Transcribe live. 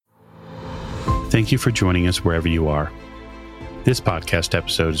Thank you for joining us wherever you are. This podcast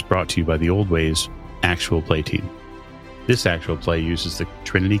episode is brought to you by the Old Ways Actual Play team. This actual play uses the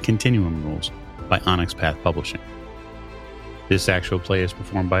Trinity Continuum rules by Onyx Path Publishing. This actual play is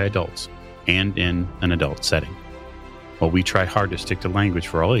performed by adults and in an adult setting. While we try hard to stick to language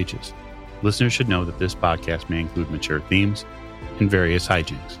for all ages, listeners should know that this podcast may include mature themes and various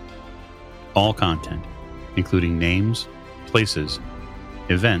hijinks. All content, including names, places,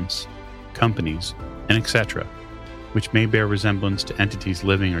 events, companies, and etc., which may bear resemblance to entities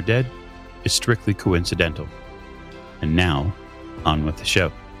living or dead, is strictly coincidental. And now, on with the show.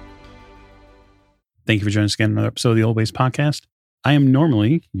 Thank you for joining us again on another episode of the Old Ways Podcast. I am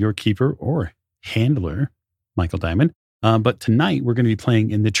normally your keeper or handler, Michael Diamond, but tonight we're going to be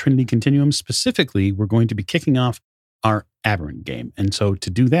playing in the Trinity Continuum. Specifically, we're going to be kicking off our Aberrant game. And so to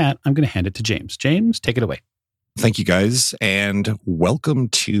do that, I'm going to hand it to James. James, take it away. Thank you, guys, and welcome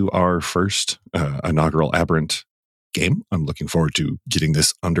to our first inaugural Aberrant game. I'm looking forward to getting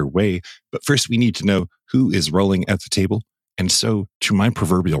this underway. But first, we need to know who is rolling at the table. And so, to my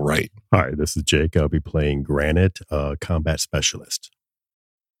proverbial right. Hi, this is Jake. I'll be playing Granite, combat specialist.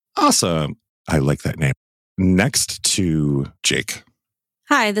 Awesome. I like that name. Next to Jake.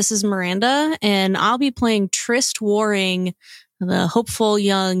 Hi, this is Miranda, and I'll be playing Trist Waring, the hopeful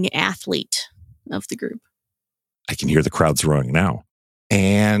young athlete of the group. I can hear the crowds roaring now.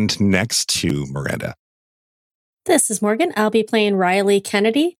 And next to Miranda. This is Morgan. I'll be playing Riley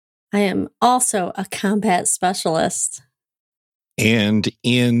Kennedy. I am also a combat specialist. And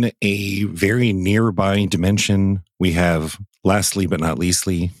in a very nearby dimension, we have, lastly but not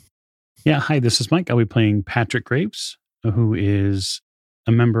leastly. Yeah, hi, this is Mike. I'll be playing Patrick Graves, who is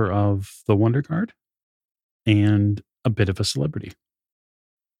a member of the WonderGARD and a bit of a celebrity.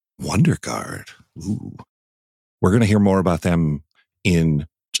 WonderGARD. Ooh. We're going to hear more about them in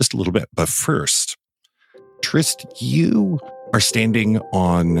just a little bit. But first, Trist, you are standing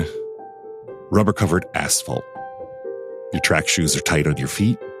on rubber-covered asphalt. Your track shoes are tight on your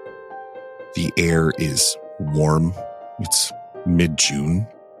feet. The air is warm. It's mid-June.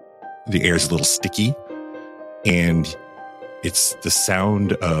 The air is a little sticky. And it's the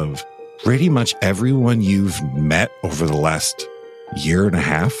sound of pretty much everyone you've met over the last year and a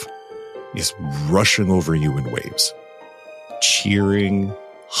half is rushing over you in waves. Cheering,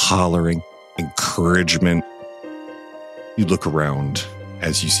 hollering, encouragement. You look around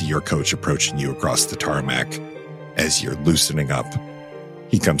as you see your coach approaching you across the tarmac. As you're loosening up,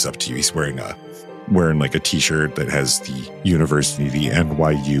 he comes up to you. He's wearing like a t-shirt that has the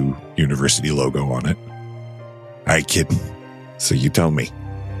NYU University logo on it. All right, kid. So you tell me,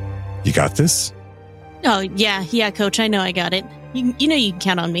 you got this? Oh, yeah, Coach. I know I got it. You know you can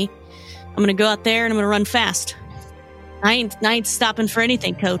count on me. I'm going to go out there and I'm going to run fast. I ain't stopping for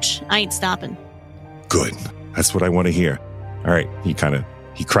anything, Coach. I ain't stopping. Good. That's what I want to hear. All right.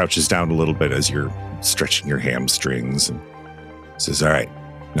 He crouches down a little bit as you're stretching your hamstrings and says, all right,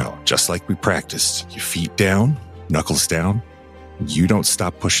 now, just like we practiced, your feet down, knuckles down. You don't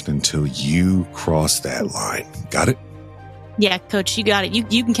stop pushing until you cross that line. Got it? Yeah, Coach, you got it.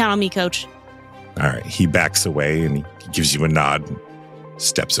 You can count on me, Coach. All right. He backs away and he gives you a nod,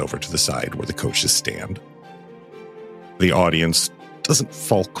 steps over to the side where the coaches stand. The audience doesn't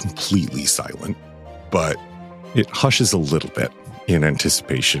fall completely silent, but it hushes a little bit in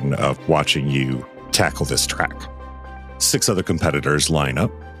anticipation of watching you tackle this track. 6 other competitors line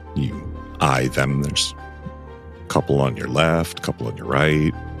up. You eye them. There's a couple on your left, a couple on your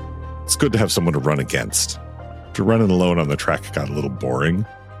right. It's good to have someone to run against. If you're running alone on the track, it got a little boring,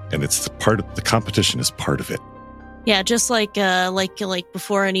 and it's the competition is part of it. Yeah, just like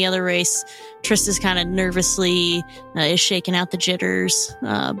before any other race, Trista's kind of nervously is shaking out the jitters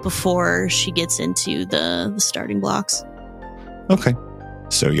before she gets into the starting blocks. Okay.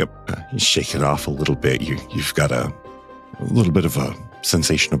 So, you shake it off a little bit. You've got a little bit of a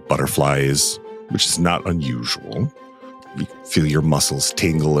sensation of butterflies, which is not unusual. You feel your muscles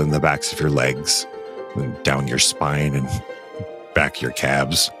tingle in the backs of your legs, and down your spine and back of your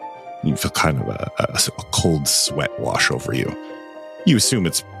calves. You feel kind of a cold sweat wash over you. You assume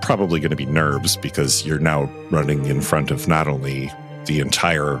it's probably going to be nerves because you're now running in front of not only the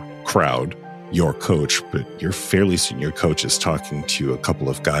entire crowd, your coach, but your fairly senior coach is talking to a couple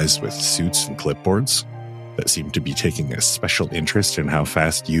of guys with suits and clipboards that seem to be taking a special interest in how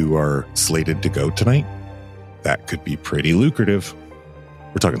fast you are slated to go tonight. That could be pretty lucrative.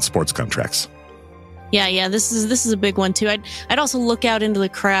 We're talking sports contracts. Yeah. This is a big one too. I'd also look out into the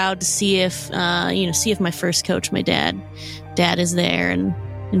crowd to see if my first coach, my dad is there, and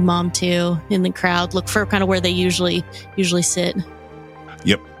mom too in the crowd. Look for kind of where they usually sit.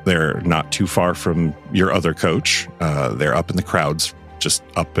 Yep, they're not too far from your other coach. They're up in the crowds, just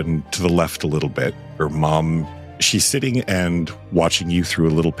up and to the left a little bit. Her mom, she's sitting and watching you through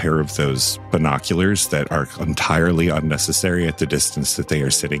a little pair of those binoculars that are entirely unnecessary at the distance that they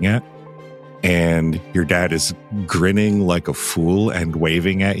are sitting at. And your dad is grinning like a fool and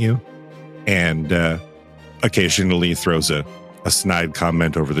waving at you. And occasionally throws a snide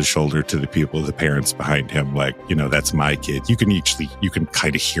comment over the shoulder to the parents behind him, like, that's my kid. You can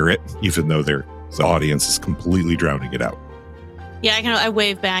kind of hear it, even though the audience is completely drowning it out. Yeah, I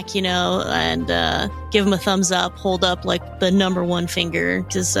wave back, and give him a thumbs up, hold up like the number one finger,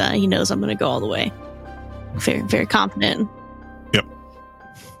 because he knows I'm going to go all the way. Very, very confident. Yep.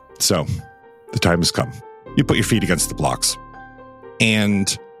 So the time has come. You put your feet against the blocks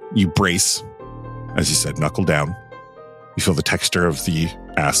and you brace, as you said, knuckle down. You feel the texture of the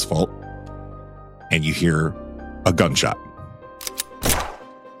asphalt and you hear a gunshot.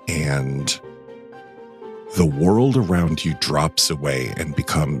 And the world around you drops away and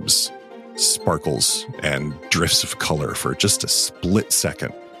becomes sparkles and drifts of color for just a split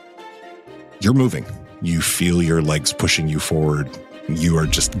second. You're moving. You feel your legs pushing you forward. You are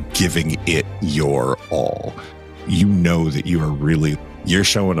just giving it your all. You know that you're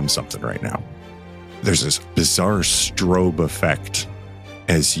showing them something right now. There's this bizarre strobe effect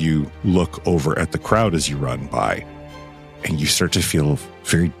as you look over at the crowd as you run by, and you start to feel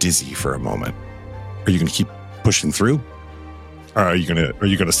very dizzy for a moment. Are you going to keep pushing through? Or are you going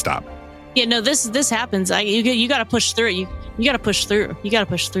to stop? Yeah, no, this happens. You got to push through it. You got to push through. You got to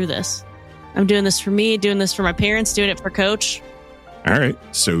push through this. I'm doing this for me, doing this for my parents, doing it for Coach. All right.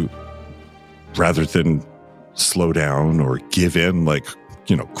 So rather than slow down or give in like,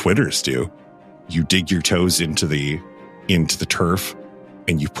 quitters do, you dig your toes into the turf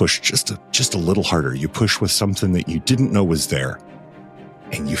and you push just a little harder. You push with something that you didn't know was there,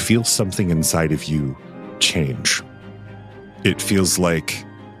 and you feel something inside of you change. It feels like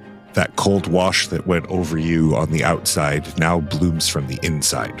that cold wash that went over you on the outside now blooms from the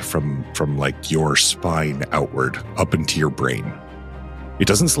inside, from like your spine outward up into your brain. It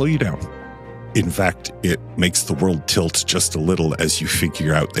doesn't slow you down. In fact, it makes the world tilt just a little as you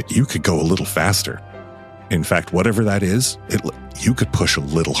figure out that you could go a little faster. In fact, whatever that is, you could push a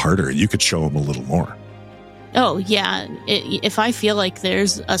little harder. You could show them a little more. Oh, yeah. If I feel like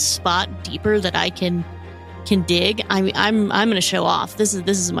there's a spot deeper that I can dig, I'm going to show off. This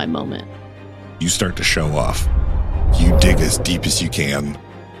is my moment. You start to show off. You dig as deep as you can.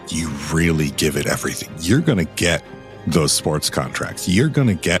 You really give it everything. You're going to get those sports contracts. You're going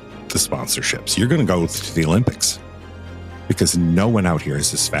to get the sponsorships. You're going to go to the Olympics because no one out here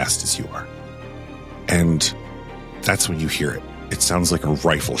is as fast as you are. And that's when you hear it. It sounds like a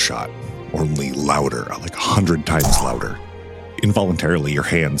rifle shot, only louder, like 100 times louder. Involuntarily, your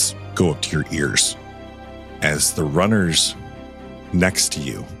hands go up to your ears as the runners next to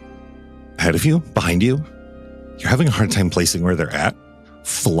you, ahead of you, behind you, you're having a hard time placing where they're at,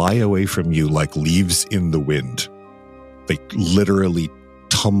 fly away from you like leaves in the wind. They literally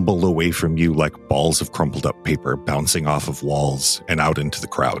tumble away from you like balls of crumpled up paper bouncing off of walls and out into the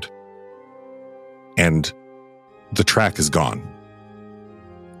crowd. And the track is gone.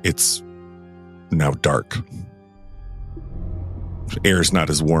 It's now dark. The air's not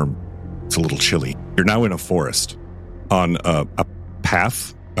as warm. It's a little chilly. You're now in a forest on a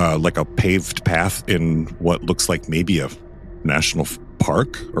path, like a paved path in what looks like maybe a national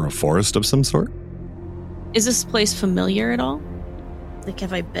park or a forest of some sort. Is this place familiar at all? Like,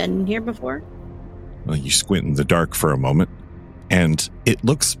 have I been here before? Well, you squint in the dark for a moment, and it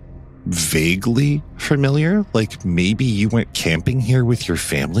looks vaguely familiar. Like maybe you went camping here with your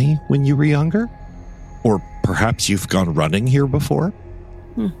family when you were younger? Or perhaps you've gone running here before?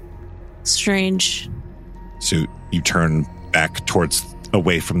 Strange. So you turn back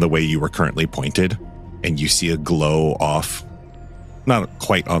away from the way you were currently pointed, and you see a glow off, not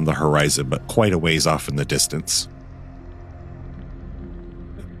quite on the horizon, but quite a ways off in the distance.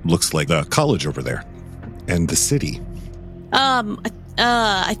 Looks like the college over there and the city.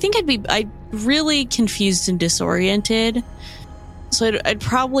 I think I'd really confused and disoriented. So I'd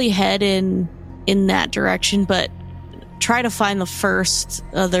probably head in that direction, but try to find the first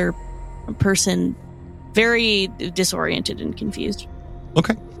other person very disoriented and confused.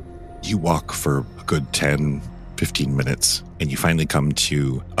 Okay. You walk for a good 10, 15 minutes, and you finally come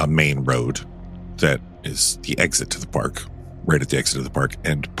to a main road that is the exit to the park, right at the exit of the park,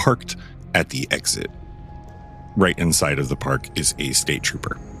 and parked at the exit, right inside of the park, is a state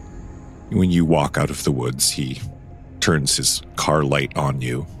trooper. When you walk out of the woods, he turns his car light on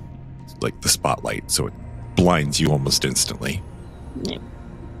you, like the spotlight, so it blinds you almost instantly.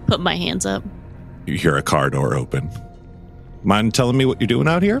 put my hands up. You hear a car door open. Mind telling me what you're doing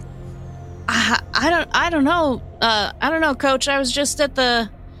out here? I don't know. I don't know, Coach. I was just at a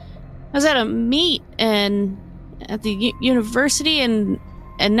meet and at the university, and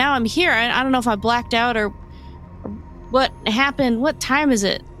now I'm here. I don't know if I blacked out or what happened. What time is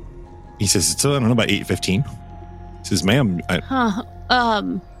it? He says, it's, I don't know, about 8:15. He says, ma'am.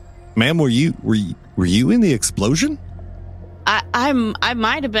 Ma'am, were you in the explosion? I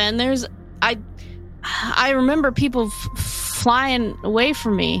might have been. I remember people flying away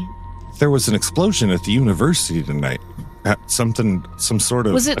from me. There was an explosion at the university tonight. Some sort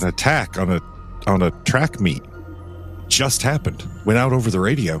of an attack on a track meet just happened. Went out over the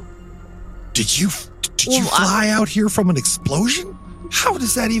radio. Did you fly out here from an explosion? How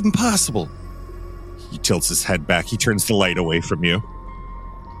is that even possible? He tilts his head back. He turns the light away from you.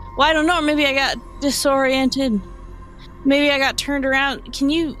 Well, I don't know. Maybe I got disoriented. Maybe I got turned around. Can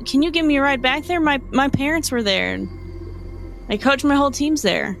you give me a ride back there? My parents were there, and my coach, my whole team's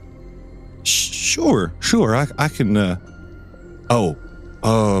there. Sure. I can.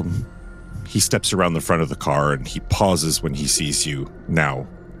 He steps around the front of the car and he pauses when he sees you now,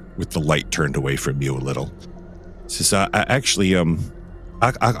 with the light turned away from you a little. Says, I'm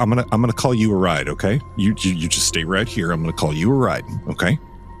gonna call you a ride, okay? You just stay right here. I'm gonna call you a ride, okay?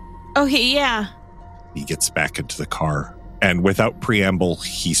 Okay, yeah. He gets back into the car, and without preamble,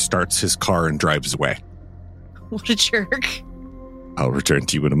 he starts his car and drives away. What a jerk. I'll return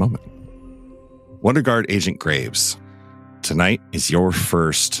to you in a moment. WonderGARD Agent Graves, tonight is your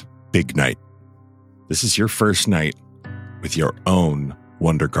first big night. This is your first night with your own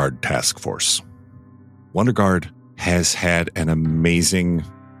WonderGARD task force. WonderGARD has had an amazing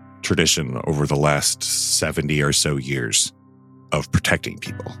tradition over the last 70 or so years of protecting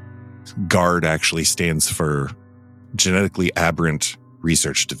people. GARD actually stands for Genetically Aberrant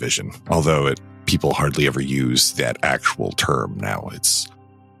Research Division, although people hardly ever use that actual term now. It's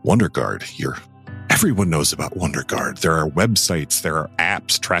WonderGARD. Everyone knows about WonderGARD. There are websites, there are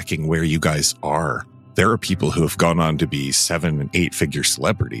apps tracking where you guys are. There are people who have gone on to be 7- and 8-figure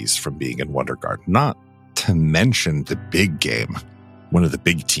celebrities from being in WonderGARD, not to mention the big game, one of the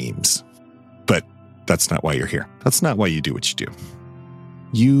big teams. But that's not why you're here. That's not why you do what you do.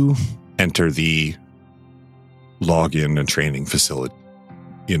 You enter the login and training facility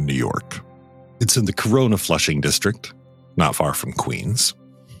in New York. It's in the Corona Flushing District, not far from Queens.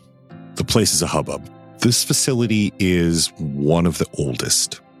 The place is a hubbub. This facility is one of the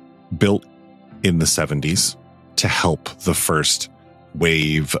oldest, built in the 70s to help the first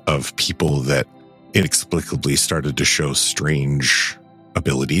wave of people that inexplicably started to show strange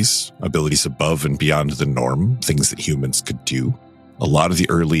abilities above and beyond the norm, things that humans could do. A lot of the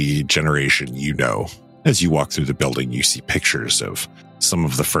early generation, as you walk through the building, you see pictures of some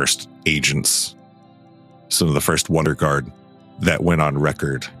of the first agents, some of the first WonderGARD that went on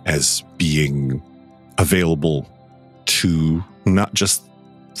record as being available to not just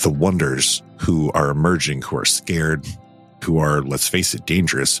the wonders who are emerging, who are scared, who are, let's face it,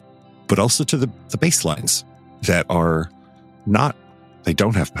 dangerous, but also to the baselines that are not, they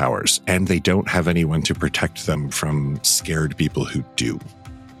don't have powers and they don't have anyone to protect them from scared people who do.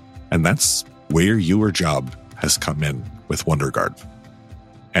 And that's where your job has come in with WonderGARD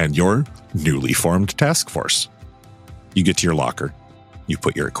and your newly formed task force. You get to your locker, you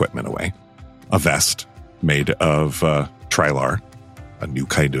put your equipment away, a vest made of Trilar, a new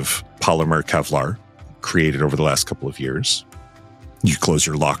kind of polymer Kevlar created over the last couple of years. You close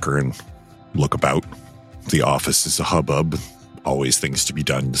your locker and look about. The office is a hubbub, always things to be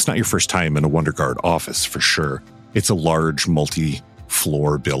done. It's not your first time in a WonderGARD office, for sure. It's a large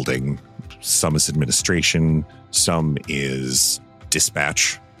multi-floor building. Some is administration, some is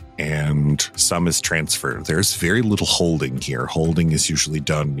dispatch, and some is transfer. There's very little holding here. Holding is usually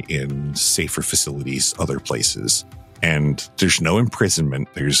done in safer facilities, other places. And there's no imprisonment.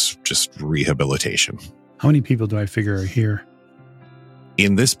 There's just rehabilitation. How many people do I figure are here?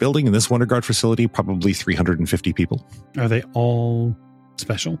 In this building, in this WonderGARD facility, probably 350 people. Are they all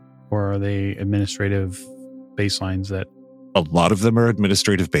special, or are they administrative baselines that... A lot of them are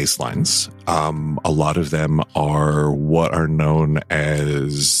administrative baselines. A lot of them are what are known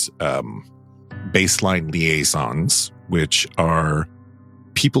as baseline liaisons, which are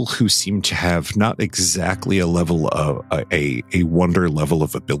people who seem to have not exactly a level of a wonder level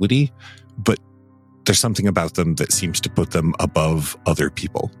of ability, but there's something about them that seems to put them above other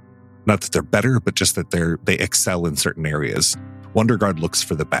people. Not that they're better, but just that they excel in certain areas. WonderGARD looks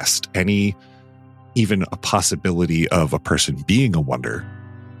for the best. Even a possibility of a person being a wonder,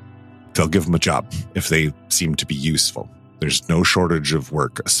 they'll give them a job if they seem to be useful. There's no shortage of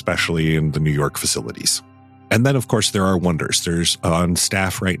work, especially in the New York facilities. And then, of course, there are wonders. There's on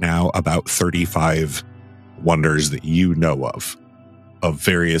staff right now about 35 wonders that you know of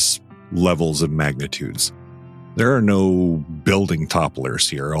various levels and magnitudes. There are no building topplers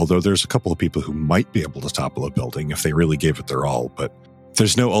here, although there's a couple of people who might be able to topple a building if they really gave it their all, but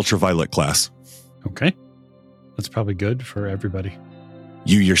there's no ultraviolet class. Okay. That's probably good for everybody.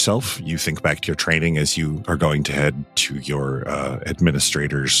 You yourself, you think back to your training as you are going to head to your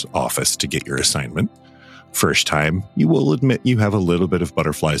administrator's office to get your assignment. First time, you will admit you have a little bit of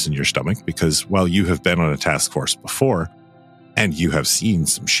butterflies in your stomach because while you have been on a task force before and you have seen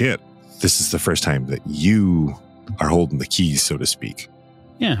some shit, this is the first time that you are holding the keys, so to speak.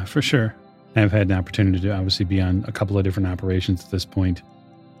 Yeah, for sure. I've had an opportunity to obviously be on a couple of different operations at this point.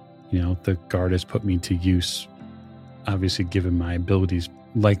 You know, the guard has put me to use, obviously given my abilities,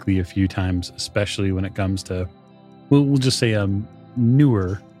 likely a few times, especially when it comes to, we'll just say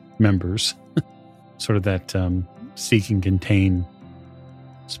newer members, sort of that seek and contain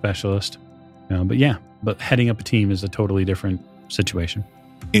specialist. But heading up a team is a totally different situation.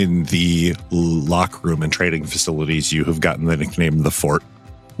 In the locker room and training facilities, you have gotten the nickname The Fort.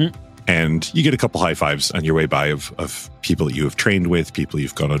 And you get a couple high fives on your way by of people that you have trained with, people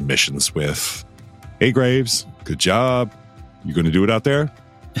you've gone on missions with. Hey, Graves, good job. You going to do it out there?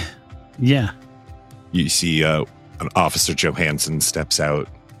 Yeah. You see an Officer Johansson steps out.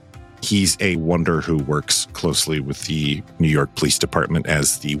 He's a Wonder who works closely with the New York Police Department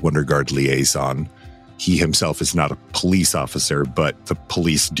as the WonderGARD liaison. He himself is not a police officer, but the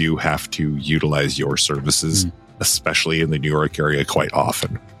police do have to utilize your services, especially in the New York area, quite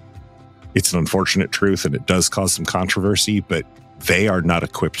often. It's an unfortunate truth, and it does cause some controversy, but they are not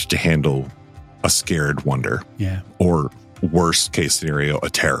equipped to handle a scared Wonder. Yeah. Or worst case scenario, a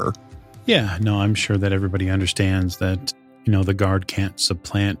terror. Yeah, no, I'm sure that everybody understands that, you know, the guard can't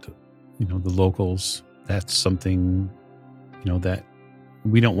supplant, you know, the locals. That's something, you know, that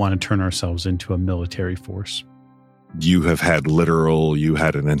we don't want to turn ourselves into a military force. You had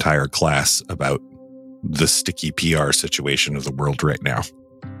an entire class about the sticky PR situation of the world right now.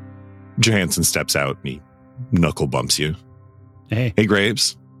 Johansson steps out and he knuckle bumps you. Hey,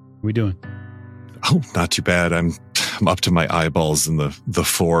 Graves. What are we doing? Oh, not too bad. I'm up to my eyeballs in the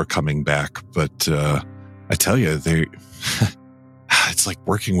 4 coming back, but I tell you, it's like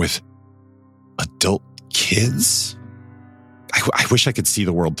working with adult kids. I wish I could see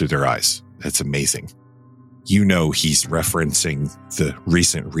the world through their eyes. That's amazing. You know, he's referencing the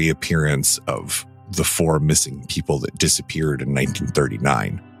recent reappearance of the 4 missing people that disappeared in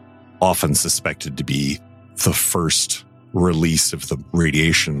 1939, often suspected to be the first release of the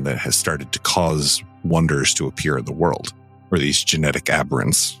radiation that has started to cause wonders to appear in the world, or these genetic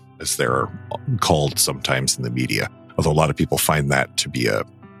aberrants, as they're called sometimes in the media, although a lot of people find that to be a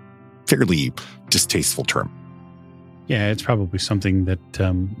fairly distasteful term. Yeah, it's probably something that,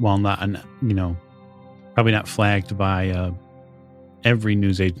 while not, you know, probably not flagged by every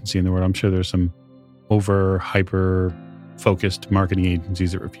news agency in the world. I'm sure there's some hyper-focused marketing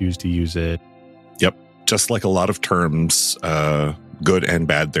agencies that refuse to use it. Yep. Just like a lot of terms, good and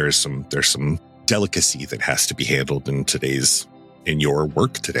bad, there's some delicacy that has to be handled in your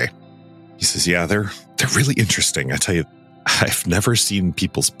work today. He says, yeah, they're really interesting. I tell you, I've never seen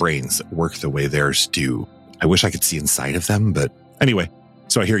people's brains that work the way theirs do. I wish I could see inside of them, but anyway.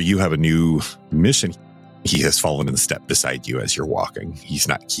 So I hear you have a new mission. He has fallen in step beside you as you're walking. He's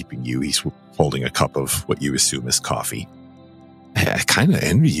not keeping you. He's holding a cup of what you assume is coffee. I kind of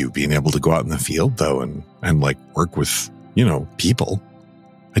envy you being able to go out in the field, though, and like work with, you know, people.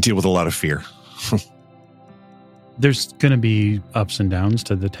 I deal with a lot of fear. There's going to be ups and downs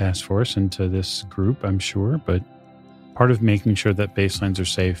to the task force and to this group, I'm sure, but part of making sure that baselines are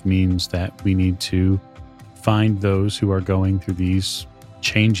safe means that we need to find those who are going through these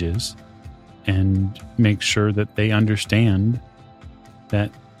changes and make sure that they understand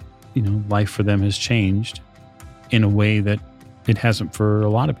that, you know, life for them has changed in a way that it hasn't for a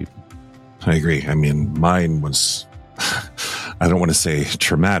lot of people. I agree. I mean, mine was, I don't want to say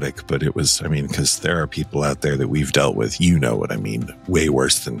traumatic, but it was, I mean, because there are people out there that we've dealt with, you know what I mean, way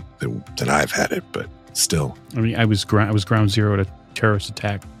worse than I've had it, but still. I mean, I was ground zero at a terrorist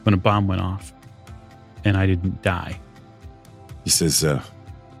attack when a bomb went off, and I didn't die. He says,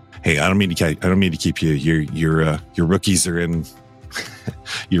 "Hey, I don't mean to keep you. Your rookies are in.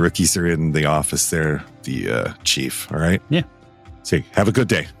 Your rookies are in the office there. The chief. All right. Yeah. Say, have a good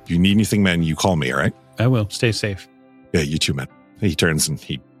day. If you need anything, man, you call me. All right. I will. Stay safe. Yeah, you too, man." He turns and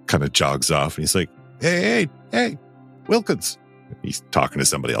he kind of jogs off, and he's like, "Hey, Wilkins." He's talking to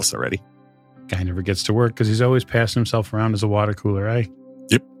somebody else already. Guy never gets to work because he's always passing himself around as a water cooler.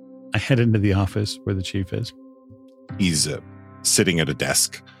 Yep. I head into the office where the chief is. He's sitting at a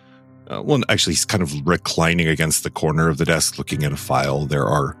desk. Actually, he's kind of reclining against the corner of the desk, looking at a file. There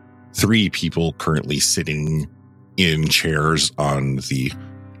are 3 people currently sitting in chairs on the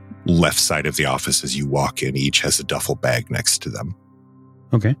left side of the office as you walk in. Each has a duffel bag next to them.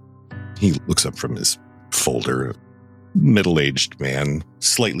 Okay. He looks up from his folder. Middle-aged man,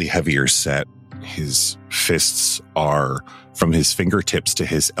 slightly heavier set. His fists are, from his fingertips to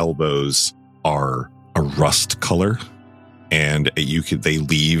his elbows, are a rust color. And they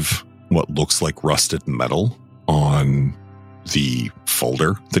leave what looks like rusted metal on the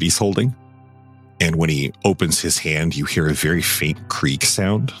folder that he's holding. And when he opens his hand, you hear a very faint creak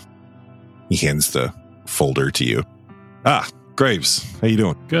sound. He hands the folder to you. Ah, Graves, how you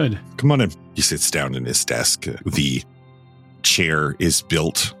doing? Good. Come on in. He sits down in his desk. The chair is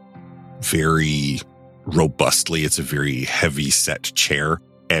built very robustly. It's a very heavy set chair,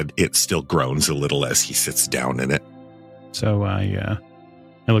 and it still groans a little as he sits down in it. So I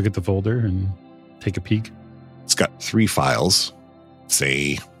look at the folder and take a peek. It's got 3 files. It's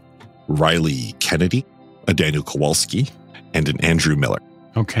a Riley Kennedy, a Daniel Kowalski, and an Andrew Miller.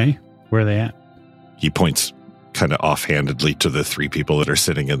 Okay. Where are they at? He points kind of offhandedly to the 3 people that are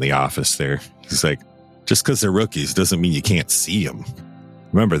sitting in the office there. He's like, just because they're rookies doesn't mean you can't see them.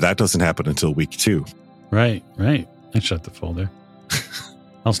 Remember, that doesn't happen until week 2. Right. I shut the folder.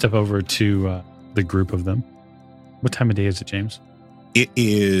 I'll step over to the group of them. What time of day is it, James? It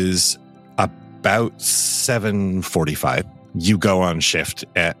is about 7:45. You go on shift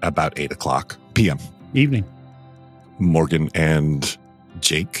at about 8 o'clock p.m. Evening. Morgan and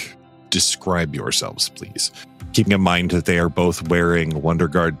Jake, describe yourselves, please. Keeping in mind that they are both wearing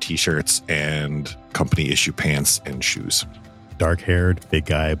WonderGARD t-shirts and company issue pants and shoes. Dark-haired, big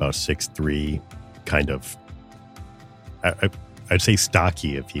guy, about 6'3", kind of, I'd say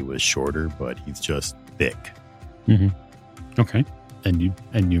stocky if he was shorter, but he's just thick. Mm-hmm. Okay.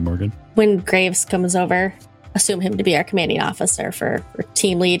 And you, Morgan? When Graves comes over, assume him to be our commanding officer for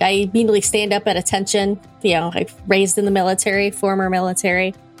team lead. I immediately stand up at attention. I'm raised in the military, former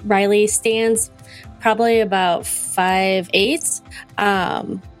military. Riley stands probably about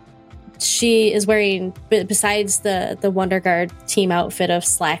 5'8". She is wearing, besides the WonderGARD team outfit of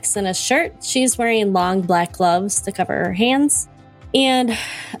slacks and a shirt, she's wearing long black gloves to cover her hands. And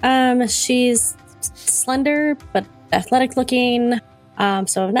she's slender but athletic looking,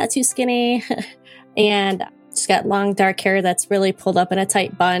 so not too skinny. And she's got long dark hair that's really pulled up in a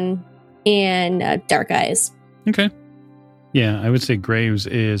tight bun and dark eyes. Okay. Yeah, I would say Graves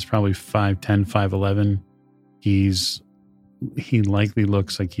is probably 5'10", 5'11". He likely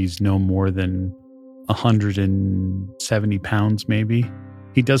looks like he's no more than 170 pounds, maybe.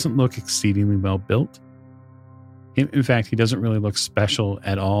 He doesn't look exceedingly well built. In fact, he doesn't really look special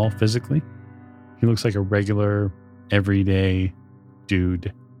at all physically. He looks like a regular, everyday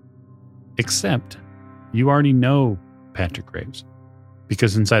dude. Except, you already know Patrick Graves.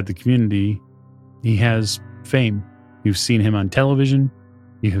 Because inside the community, he has fame. You've seen him on television.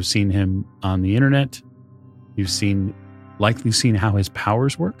 You have seen him on the internet. You've likely seen how his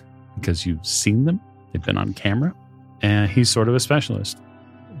powers work because you've seen them. They've been on camera. And he's sort of a specialist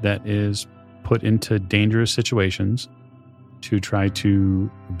that is put into dangerous situations to try to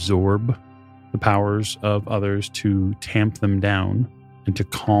absorb the powers of others, to tamp them down and to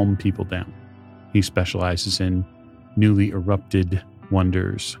calm people down. He specializes in newly erupted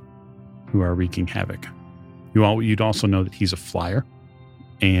wonders who are wreaking havoc. You'd also know that he's a flyer,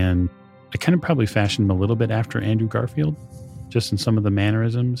 and I kind of probably fashioned him a little bit after Andrew Garfield, just in some of the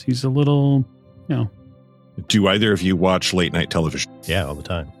mannerisms. He's a little, Do either of you watch late night television? Yeah, all the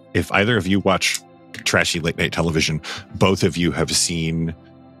time. If either of you watch trashy late night television, both of you have seen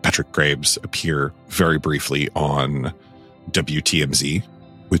Patrick Graves appear very briefly on WTMZ,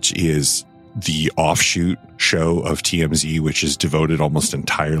 which is the offshoot show of TMZ, which is devoted almost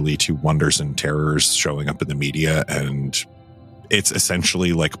entirely to wonders and terrors showing up in the media. And it's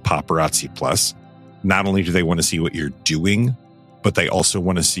essentially like Paparazzi Plus. Not only do they want to see what you're doing, but they also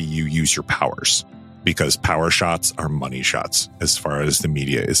want to see you use your powers, because power shots are money shots as far as the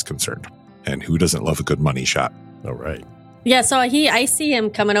media is concerned. And who doesn't love a good money shot? All right. Yeah, so I see him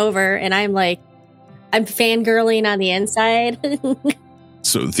coming over, and I'm fangirling on the inside.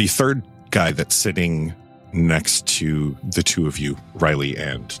 So the third guy that's sitting next to the two of you, Riley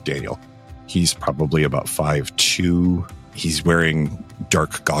and Daniel, he's probably about 5'2". He's wearing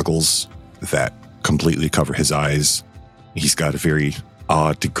dark goggles that completely cover his eyes. He's got a very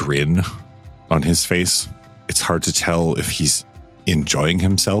odd grin on his face. It's hard to tell if he's enjoying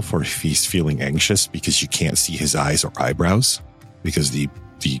himself or if he's feeling anxious, because you can't see his eyes or eyebrows because the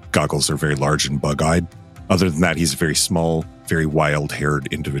goggles are very large and bug-eyed. Other than that, he's a very small, very wild-haired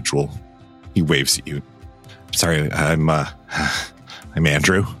individual. He waves at you. Sorry, I'm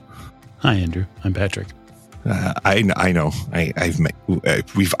Andrew. Hi, Andrew. I'm Patrick. I know. I've met.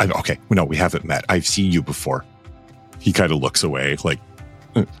 Okay. No, we haven't met. I've seen you before. He kind of looks away, like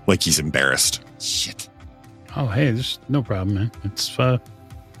he's embarrassed. Shit. Oh, hey, there's no problem, man. It's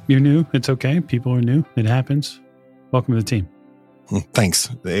you're new. It's okay. People are new. It happens. Welcome to the team. Thanks.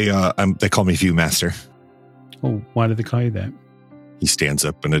 They call me Viewmaster. Oh, why did they call you that? He stands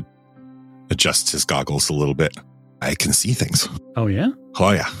up and adjusts his goggles a little bit. I can see things. Oh, yeah?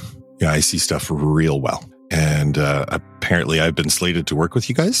 Oh, yeah. Yeah, I see stuff real well. And apparently I've been slated to work with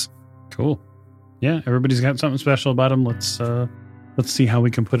you guys. Cool. Yeah, everybody's got something special about them. Let's see how we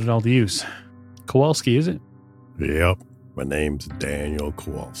can put it all to use. Kowalski, is it? Yep. My name's Daniel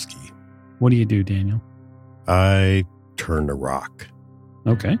Kowalski. What do you do, Daniel? I turn to rock.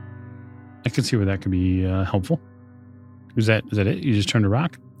 Okay. I can see where that could be helpful. Is that it? You just turn to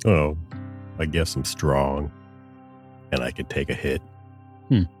rock? Oh, I guess I'm strong and I can take a hit.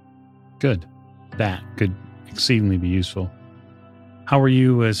 Good. That could exceedingly be useful. How are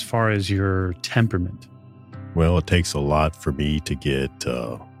you as far as your temperament? Well, it takes a lot for me to get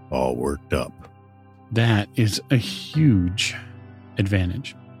all worked up. That is a huge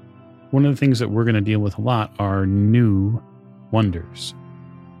advantage. One of the things that we're going to deal with a lot are new wonders.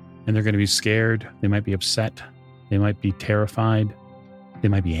 And they're going to be scared. They might be upset. They might be terrified. They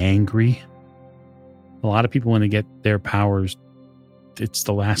might be angry. A lot of people, when they get their powers, it's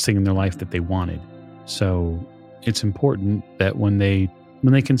the last thing in their life that they wanted. So it's important that when they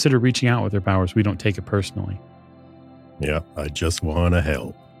consider reaching out with their powers, we don't take it personally. Yeah, I just want to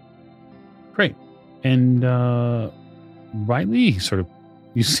help. Great. And Riley, sort of,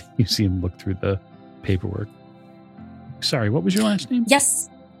 you see him look through the paperwork. Sorry, what was your last name? Yes.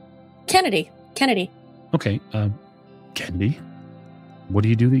 Kennedy. Okay. Kennedy, what do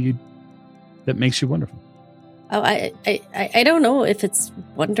you do that makes you wonderful? Oh, I don't know if it's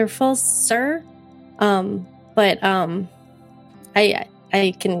wonderful, sir. But I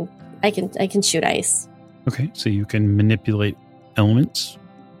can shoot ice. Okay, so you can manipulate elements,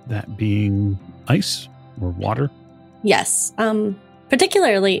 that being ice or water. Yes.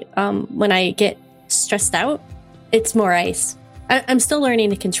 Particularly when I get stressed out, it's more ice. I'm still learning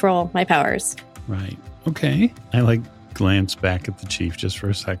to control my powers. Right. Okay. I glance back at the chief just for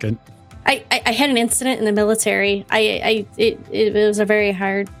a second. I had an incident in the military. It was very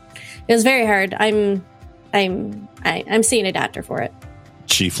hard. It was very hard. I'm seeing a doctor for it.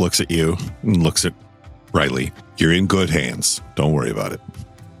 Chief looks at you and looks at Riley. You're in good hands. Don't worry about it.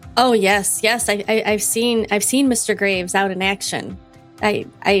 Oh yes. I've seen Mr. Graves out in action. I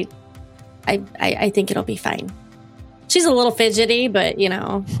think it'll be fine. She's a little fidgety, but you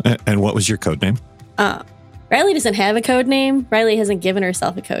know. And what was your code name? Riley doesn't have a code name. Riley hasn't given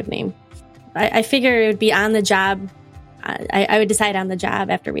herself a code name. I figure it would be on the job. I would decide on the job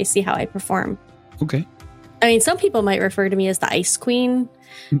after we see how I perform. Okay. I mean, some people might refer to me as the Ice Queen.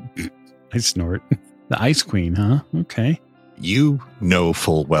 I snort. The Ice Queen, huh? Okay. You know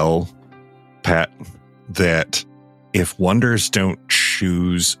full well, Pat, that if wonders don't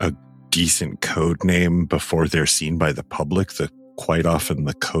choose a decent code name before they're seen by the public, that quite often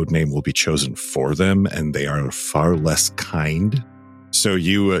the code name will be chosen for them, and they are far less kind. So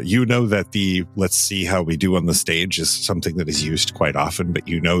you know that the let's see how we do on the stage is something that is used quite often, but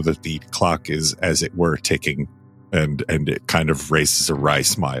you know that the clock is, as it were, ticking, and it kind of raises a wry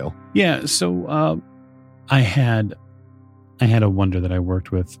smile. Yeah, so I had a wonder that I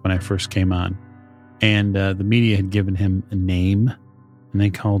worked with when I first came on, and the media had given him a name, and they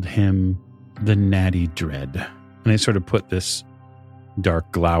called him the Natty Dread. And I sort of put this dark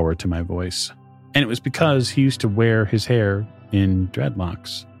glower to my voice. And it was because he used to wear his hair in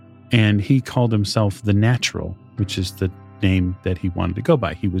dreadlocks, and he called himself the Natural, which is the name that he wanted to go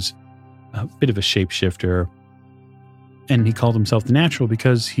by. He was a bit of a shapeshifter, and he called himself the Natural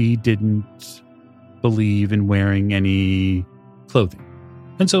because he didn't believe in wearing any clothing.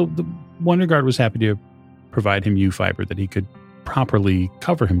 And so the WonderGARD was happy to provide him U-fiber that he could properly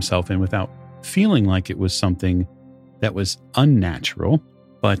cover himself in without feeling like it was something that was unnatural.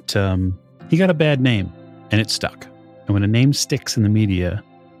 But he got a bad name, and it stuck. And when a name sticks in the media,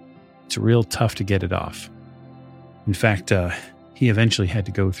 it's real tough to get it off. In fact, he eventually had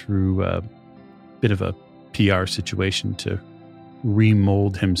to go through a bit of a PR situation to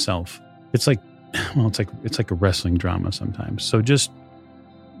remold himself. It's like a wrestling drama sometimes. So just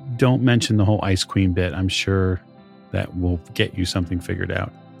don't mention the whole Ice Queen bit. I'm sure that will get you something figured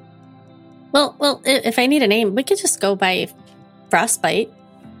out. Well, if I need a name, we could just go by Frostbite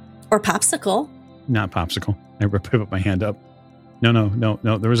or Popsicle. Not Popsicle. I put my hand up. No.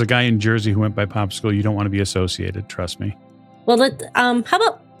 There was a guy in Jersey who went by Popsicle. You don't want to be associated. Trust me. Well, how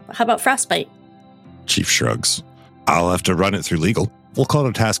about Frostbite? Chief shrugs. I'll have to run it through legal. We'll call it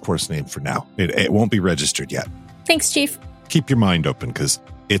a task force name for now. It won't be registered yet. Thanks, Chief. Keep your mind open because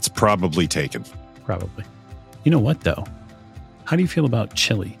it's probably taken. Probably. You know what, though? How do you feel about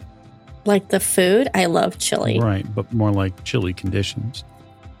chili? Like the food? I love chili. Right, but more like chili conditions.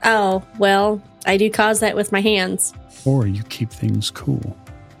 Oh, well, I do cause that with my hands. Or you keep things cool,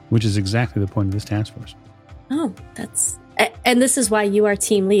 which is exactly the point of this task force. Oh, and this is why you are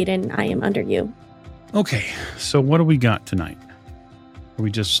team lead and I am under you. Okay, so what do we got tonight? Are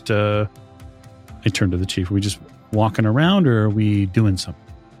we just, I turn to the chief. Are we just walking around or are we doing something?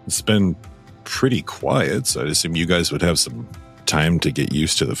 It's been pretty quiet, so I'd assume you guys would have some time to get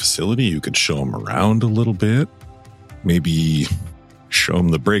used to the facility. You could show them around a little bit. Maybe show them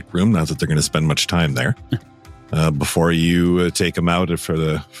the break room, not that they're going to spend much time there, before you take them out for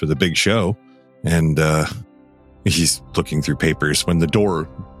the big show. And he's looking through papers when the door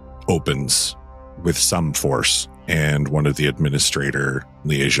opens with some force and one of the administrator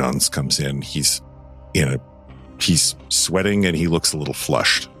liaisons comes in. He's sweating and he looks a little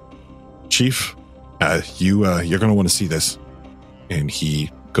flushed. Chief, you're going to want to see this. And he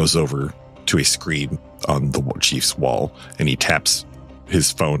goes over to a screen on the chief's wall and he taps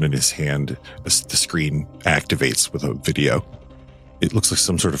his phone in his hand. The screen activates with a video. It looks like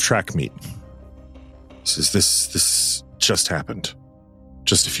some sort of track meet. He says, this just happened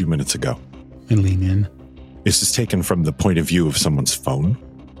just a few minutes ago. I lean in. This is taken from the point of view of someone's phone.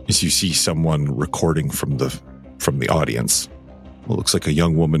 As you see someone recording from the audience. It looks like a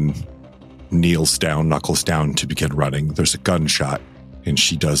young woman kneels down, knuckles down to begin running. There's a gunshot, and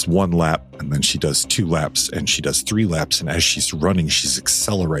she does 1 lap, and then she does 2 laps, and she does 3 laps. And as she's running, she's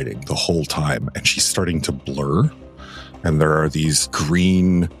accelerating the whole time, and she's starting to blur. And there are these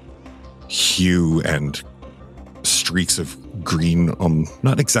green hue and streaks of green,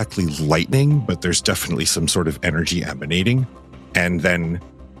 not exactly lightning, but there's definitely some sort of energy emanating. And then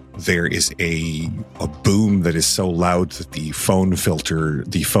there is a boom that is so loud that the phone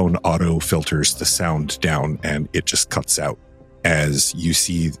auto filters the sound down, and it just cuts out as you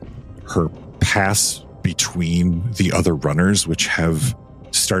see her pass between the other runners, which have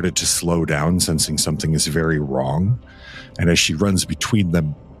started to slow down, sensing something is very wrong. And as she runs between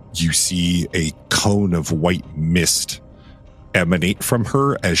them, you see a cone of white mist emanate from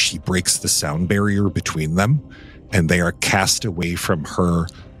her as she breaks the sound barrier between them, and they are cast away from her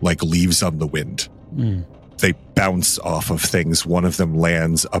like leaves on the wind. They bounce off of things. One of them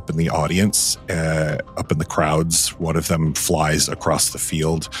lands up in the audience, up in the crowds. One of them flies across the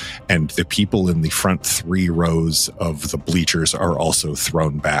field, and the people in the front 3 rows of the bleachers are also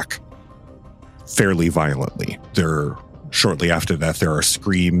thrown back fairly violently. Shortly after that, there are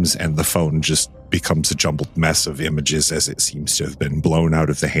screams, and the phone just becomes a jumbled mess of images as it seems to have been blown out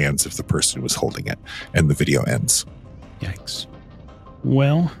of the hands of the person who was holding it, and the video ends. Yikes.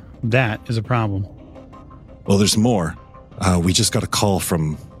 Well, that is a problem. Well, there's more. We just got a call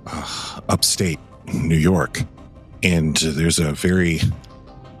from upstate New York, and there's a very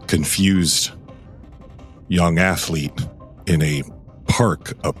confused young athlete in a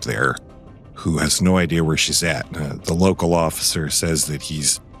park up there who has no idea where she's at. The local officer says that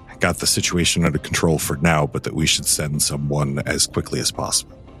he's got the situation under control for now, but that we should send someone as quickly as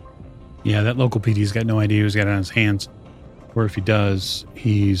possible. Yeah, that local PD's got no idea who's got it on his hands. Or if he does,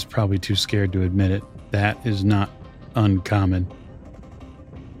 he's probably too scared to admit it. That is not uncommon.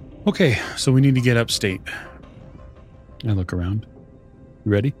 Okay, so we need to get upstate. I look around.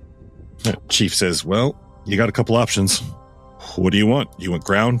 You ready? Chief says, well, you got a couple options. What do you want? You want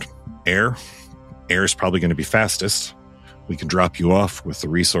ground? Air? Air is probably going to be fastest. We can drop you off with the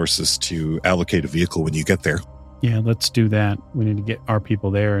resources to allocate a vehicle when you get there. Yeah, let's do that. We need to get our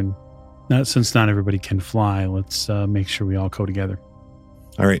people there, and since not everybody can fly, let's make sure we all go together.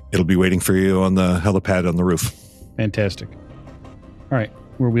 All right, it'll be waiting for you on the helipad on the roof. Fantastic. All right,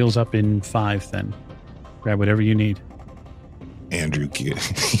 we're wheels up in 5 then. Grab whatever you need. Andrew,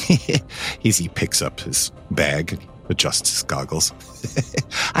 he picks up his bag and adjusts his goggles.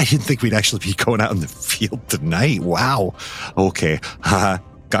 I didn't think we'd actually be going out in the field tonight. Wow. Okay.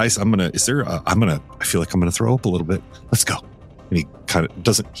 Guys, I feel like I'm going to throw up a little bit. Let's go. And he kind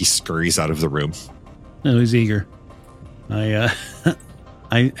of he scurries out of the room. No, he's eager.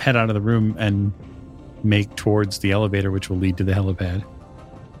 I head out of the room and make towards the elevator, which will lead to the helipad.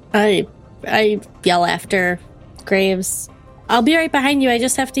 I yell after Graves, I'll be right behind you. I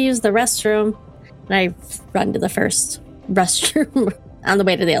just have to use the restroom. And I run to the first restroom on the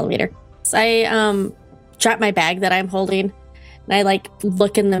way to the elevator. So I drop my bag that I'm holding, and I like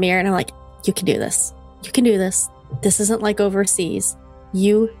look in the mirror, and I'm like, you can do this. You can do this. This isn't like overseas.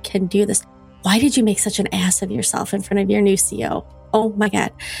 You can do this. Why did you make such an ass of yourself in front of your new CO? Oh my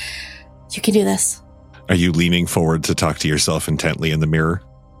God. You can do this. Are you leaning forward to talk to yourself intently in the mirror?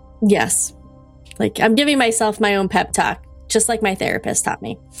 Yes. Like I'm giving myself my own pep talk, just like my therapist taught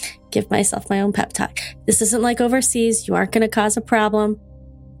me. Give myself my own pep talk. This isn't like overseas. You aren't going to cause a problem.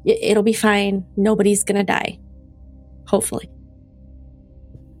 It'll be fine. Nobody's going to die. Hopefully.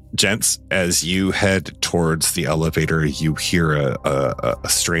 Gents, as you head towards the elevator, you hear a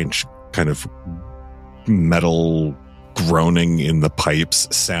strange kind of metal groaning in the pipes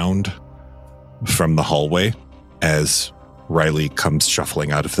sound from the hallway as Riley comes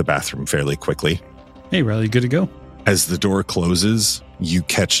shuffling out of the bathroom fairly quickly. Hey, Riley, good to go. As the door closes, you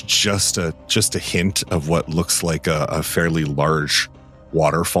catch just a hint of what looks like a fairly large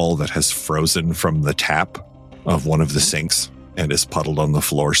waterfall that has frozen from the tap of one of the sinks and is puddled on the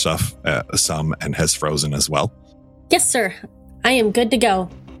floor some and has frozen as well. Yes, sir. I am good to go.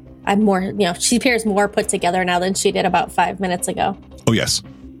 I'm more, she appears more put together now than she did about 5 minutes ago. Oh, yes.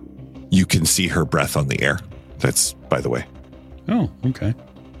 You can see her breath on the air. That's, by the way. Oh, okay.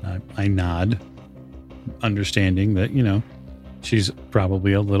 I nod, understanding that, she's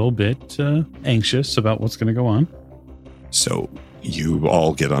probably a little bit anxious about what's going to go on. So you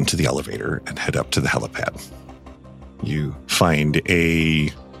all get onto the elevator and head up to the helipad. You find a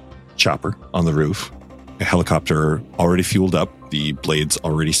chopper on the roof, a helicopter already fueled up, the blades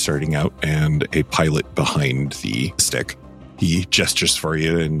already starting out, and a pilot behind the stick. He gestures for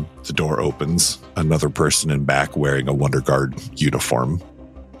you and the door opens. Another person in back wearing a WonderGARD uniform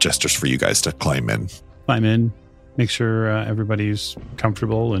gestures for you guys to climb in. Climb in, make sure everybody's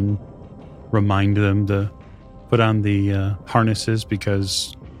comfortable, and remind them to put on the harnesses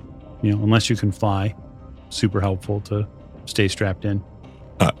because, unless you can fly, super helpful to stay strapped in.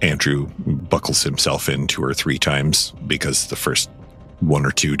 Andrew buckles himself in 2 or 3 times because the first 1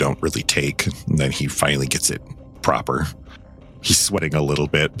 or 2 don't really take, and then he finally gets it proper. He's sweating a little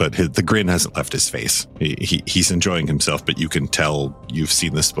bit, but the grin hasn't left his face. He's enjoying himself, but you can tell you've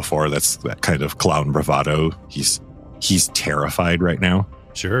seen this before. That's that kind of clown bravado. He's terrified right now.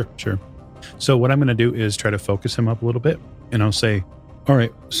 Sure. So what I'm going to do is try to focus him up a little bit, and I'll say, all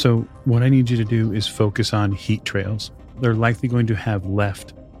right, so what I need you to do is focus on heat trails. They're likely going to have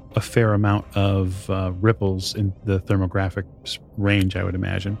left a fair amount of ripples in the thermographic range, I would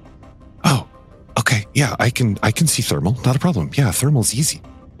imagine. Oh, okay. Yeah, I can see thermal. Not a problem. Yeah, thermal's easy.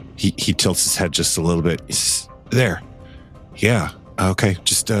 He tilts his head just a little bit. There. Yeah. Okay.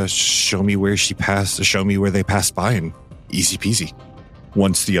 Just show me where she passed. Show me where they passed by, and easy peasy.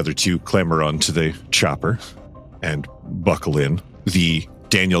 Once the other 2 clamber onto the chopper and buckle in, the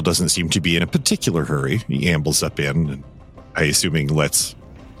Daniel doesn't seem to be in a particular hurry. He ambles up in, and I assuming lets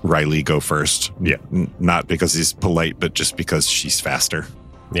Riley go first. Yeah, not because he's polite, but just because she's faster.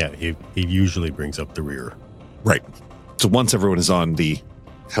 Yeah, he usually brings up the rear. Right. So once everyone is on, the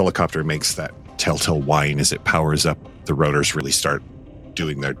helicopter makes that telltale whine as it powers up. The rotors really start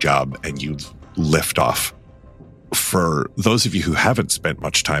doing their job, and you lift off. For those of you who haven't spent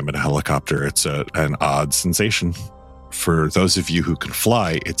much time in a helicopter, it's an odd sensation. For those of you who can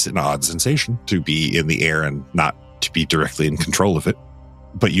fly, it's an odd sensation to be in the air and not to be directly in control of it.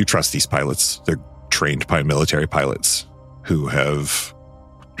 But you trust these pilots. They're trained by military pilots who have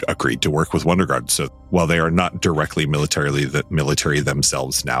agreed to work with WonderGARD. So while they are not directly military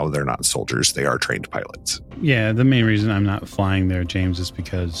themselves now, they're not soldiers. They are trained pilots. Yeah, the main reason I'm not flying there, James, is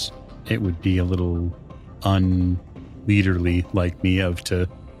because it would be a little unleaderly like me to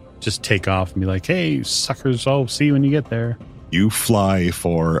just take off and be like, hey, suckers, I'll see you when you get there. You fly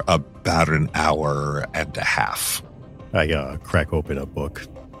for about an hour and a half. I crack open a book,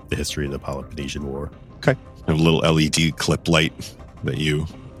 The History of the Peloponnesian War. Okay. A little LED clip light that you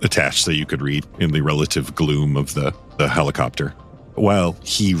attach so you could read in the relative gloom of the helicopter. While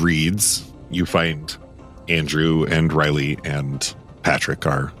he reads, you find Andrew and Riley and Patrick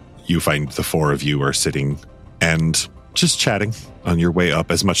you find the 4 of you are sitting and just chatting on your way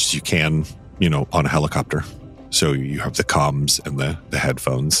up as much as you can, on a helicopter. So you have the comms and the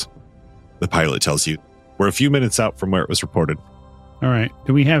headphones. The pilot tells you, we're a few minutes out from where it was reported. All right.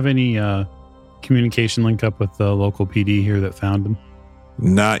 Do we have any communication link up with the local PD here that found them?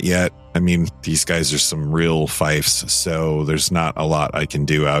 Not yet. I mean, these guys are some real fifes, so there's not a lot I can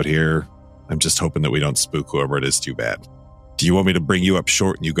do out here. I'm just hoping that we don't spook whoever it is too bad. Do you want me to bring you up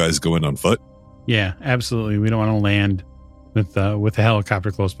short and you guys go in on foot? Yeah, absolutely. We don't want to land with a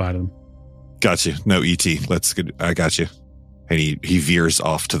helicopter close by to them. Got you. No, ET. Let's get. I got you. And he veers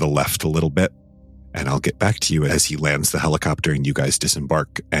off to the left a little bit, and I'll get back to you as he lands the helicopter and you guys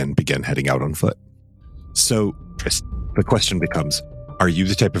disembark and begin heading out on foot. So, Trist, the question becomes, are you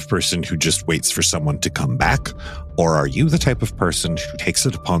the type of person who just waits for someone to come back, or are you the type of person who takes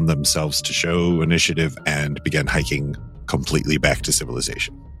it upon themselves to show initiative and begin hiking completely back to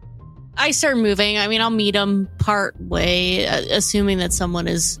civilization? I start moving. I mean, I'll meet them part way, assuming that someone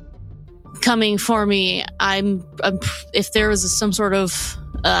is coming for me. I'm if there was some sort of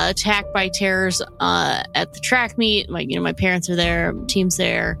attack by terrors at the track meet, my parents are there, team's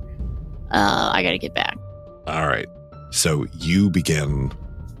there. I got to get back. All right. So you begin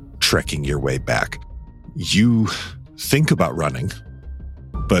trekking your way back. You think about running,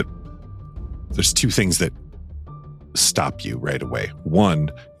 but there's two things that stop you right away. One,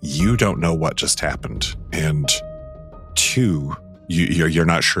 you don't know what just happened. And two, you're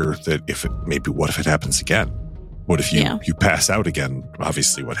not sure that what if it happens again? What if you pass out again?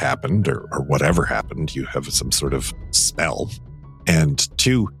 Obviously what happened or whatever happened, you have some sort of spell. And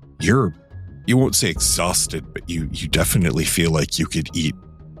two, you won't say exhausted, but you definitely feel like you could eat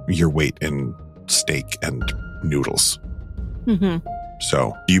your weight in steak and noodles. Mm-hmm.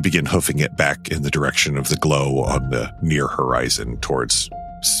 So you begin hoofing it back in the direction of the glow on the near horizon towards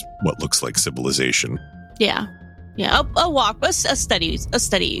what looks like civilization. Yeah. I'll walk, a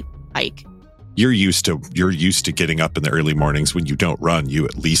steady hike. You're used to getting up in the early mornings. When you don't run, you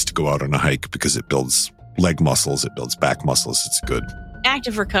at least go out on a hike because it builds leg muscles, it builds back muscles. It's good.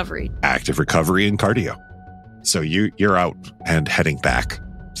 Active recovery and cardio. So you're out and heading back.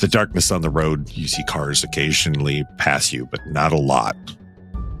 The darkness on the road, you see cars occasionally pass you, but not a lot.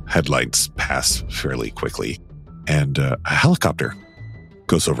 Headlights pass fairly quickly. And a helicopter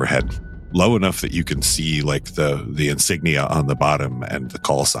goes overhead, low enough that you can see like the insignia on the bottom and the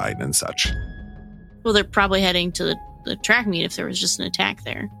call sign and such. Well, they're probably heading to the track meet if there was just an attack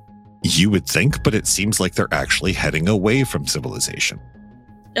there. You would think, but it seems like they're actually heading away from civilization.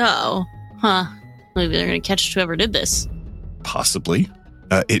 Oh, huh. Maybe they're going to catch whoever did this. Possibly.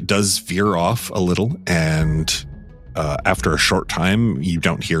 It does veer off a little, and after a short time, you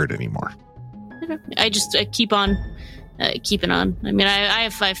don't hear it anymore. I keep on keeping on. I mean, I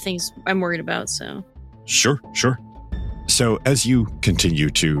have 5 things I'm worried about, so. Sure. So as you continue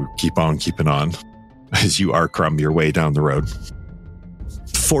to keep on keeping on, as you Crumb your way down the road,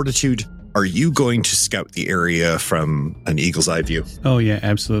 Fortitude, are you going to scout the area from an eagle's eye view? Oh, yeah,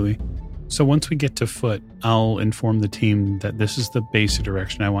 absolutely. So once we get to foot, I'll inform the team that this is the basic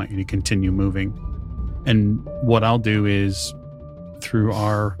direction I want you to continue moving. And what I'll do is through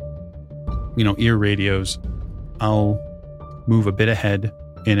our, ear radios, I'll move a bit ahead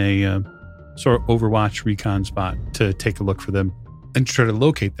in a sort of overwatch recon spot to take a look for them and try to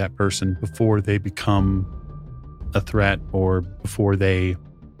locate that person before they become a threat or before they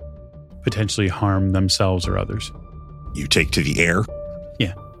potentially harm themselves or others. You take to the air?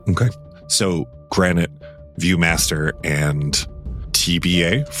 Yeah. Okay. So Granite, Viewmaster, and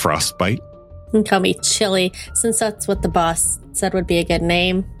TBA, Frostbite. You can call me Chili, since that's what the boss said would be a good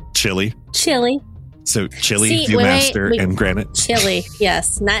name. Chili. So Chili, Viewmaster, and Granite. Chili,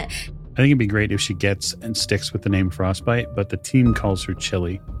 yes. Not. I think it'd be great if she gets and sticks with the name Frostbite, but the team calls her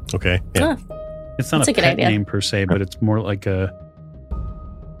Chili. Okay. Yeah. It's not a pet name per se, but it's more like it's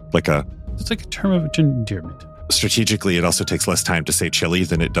like a term of endearment. Strategically, it also takes less time to say Chili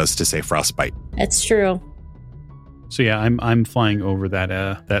than it does to say Frostbite. It's true. So yeah, I'm flying over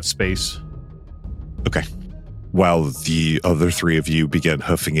that space. Okay. While the other 3 of you begin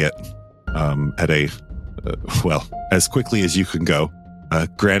hoofing it at as quickly as you can go.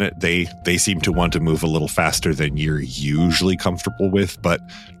 Granite, they seem to want to move a little faster than you're usually comfortable with, but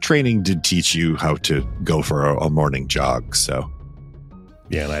training did teach you how to go for a morning jog, so.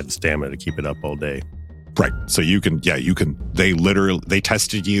 Yeah, and I had the stamina to keep it up all day. Right. So you can. They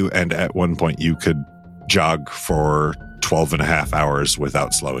tested you, and at one point you could jog for 12 and a half hours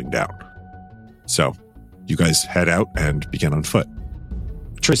without slowing down. So you guys head out and begin on foot.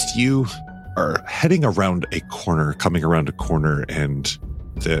 Trist, you are heading around a corner, coming around a corner, and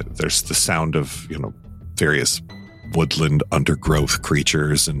there's the sound of, various woodland undergrowth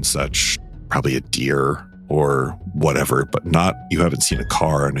creatures and such, probably a deer or whatever, but you haven't seen a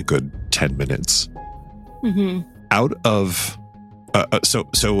car in a good 10 minutes. Mm-hmm. Out of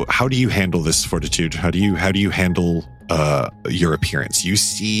so how do you handle this, Fortitude? How do you handle your appearance? You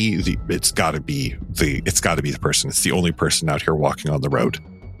see it's got to be the person. It's the only person out here walking on the road.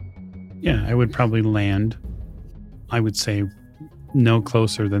 Yeah, I would probably land, I would say, no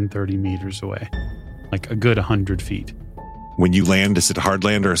closer than 30 meters away, like a good 100 feet. When you land, is it a hard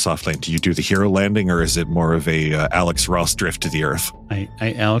land or a soft land? Do you do the hero landing, or is it more of a Alex Ross drift to the earth? I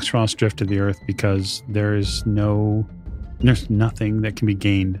Alex Ross drift to the earth because there's nothing that can be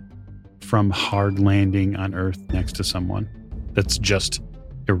gained from hard landing on earth next to someone that's just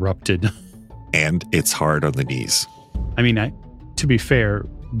erupted. And it's hard on the knees. I mean, to be fair,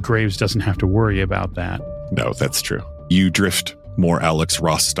 Graves doesn't have to worry about that. No, that's true. You drift more Alex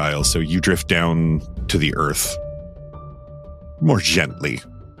Ross style, so you drift down to the earth more gently.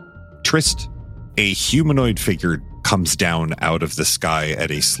 Trist, a humanoid figure comes down out of the sky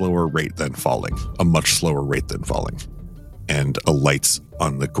at a slower rate than falling, a much slower rate than falling, and alights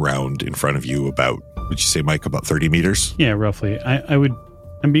on the ground in front of you about, would you say, Mike, about 30 meters? Yeah, roughly. I would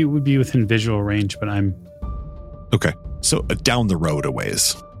be within visual range, but I'm... Okay, so down the road a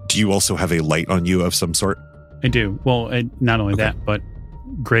ways. Do you also have a light on you of some sort? I do. Well, not only that, but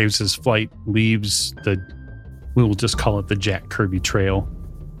Graves' flight leaves we will just call it the Jack Kirby Trail.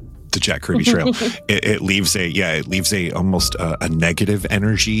 The Jack Kirby Trail. It leaves a almost a negative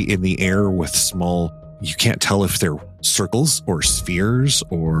energy in the air with small, you can't tell if they're circles or spheres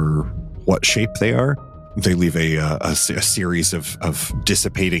or what shape they are. They leave a series of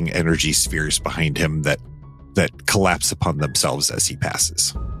dissipating energy spheres behind him that collapse upon themselves as he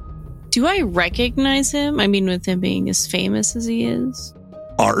passes. Do I recognize him? I mean, with him being as famous as he is.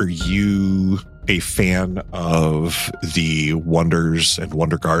 Are you a fan of the Wonders and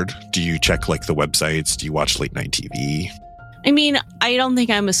WonderGARD? Do you check like the websites? Do you watch late night TV? I mean, I don't think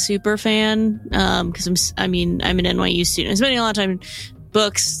I'm a super fan because I'm an NYU student. I'm spending a lot of time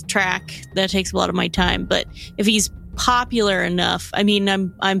books, track. That takes a lot of my time. But if he's popular enough, I mean,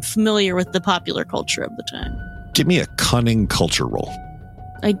 I'm familiar with the popular culture of the time. Give me a cunning culture roll.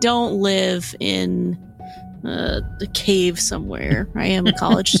 I don't live in a cave somewhere. I am a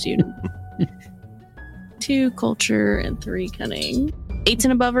college student. 2 culture and 3 cunning. 8s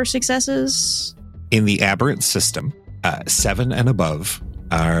and above are successes. In the Aberrant system, 7 and above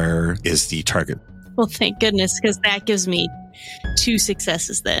is the target. Well, thank goodness, because that gives me 2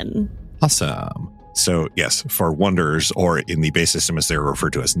 successes then. Awesome. So yes, for wonders, or in the base system as they're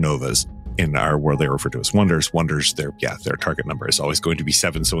referred to as novas, in our world they're referred to as wonders. Wonders, their target number is always going to be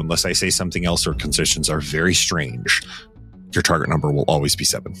 7. So unless I say something else or conditions are very strange, your target number will always be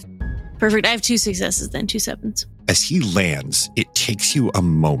 7. Perfect. I have 2 successes then, 2 7s. As he lands, it takes you a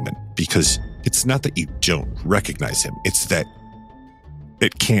moment because it's not that you don't recognize him. It's that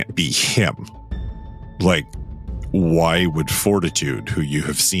it can't be him. Like, why would Fortitude, who you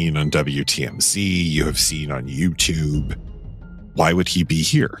have seen on WTMZ, you have seen on YouTube, why would he be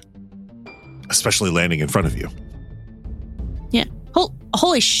here? Especially landing in front of you. Yeah.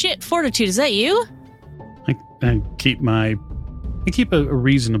 Holy shit, Fortitude, is that you? I keep a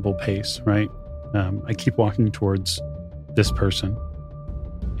reasonable pace, right? I keep walking towards this person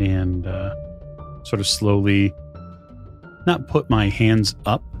and sort of slowly, not put my hands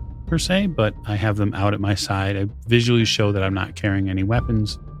up per se, but I have them out at my side. I visually show that I'm not carrying any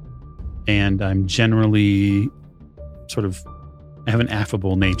weapons, and I'm generally I have an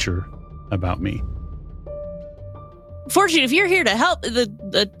affable nature about me. Fortune, if you're here to help,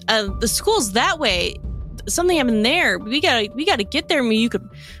 the school's that way. Something happened there. We gotta get there. I mean, you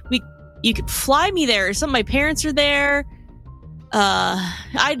could fly me there or something. My parents are there.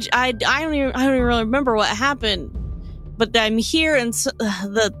 I don't even really remember what happened, but I'm here, and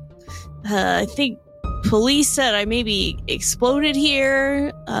I think police said I maybe exploded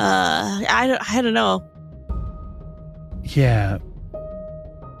here. I don't know. Yeah,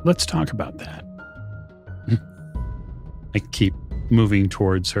 let's talk about that. I keep moving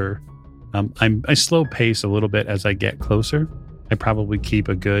towards her. I slow pace a little bit as I get closer. I probably keep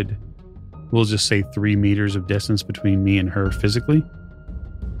a good, we'll just say 3 meters of distance between me and her physically.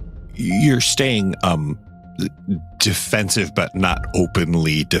 You're staying defensive, but not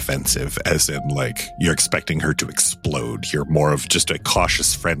openly defensive, as in like you're expecting her to explode. You're more of just a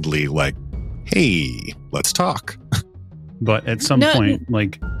cautious, friendly, like, hey, let's talk. But at some point,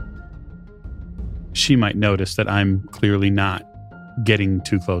 like, she might notice that I'm clearly not getting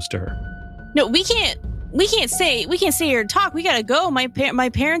too close to her. No, we can't stay here and talk. We gotta go. My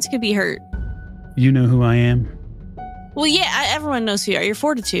parents could be hurt. You know who I am? Well, yeah, everyone knows who you are. You're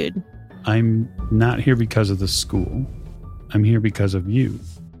Fortitude. I'm not here because of the school. I'm here because of you.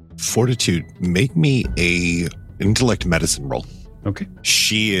 Fortitude, make me a intellect medicine roll. Okay.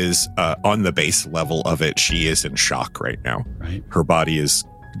 She is on the base level of it. She is in shock right now. Right. Her body has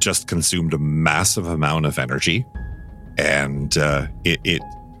just consumed a massive amount of energy, and it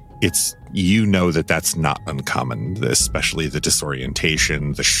you know that's not uncommon, especially the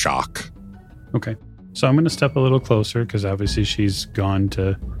disorientation, the shock. Okay. So I'm going to step a little closer because obviously she's gone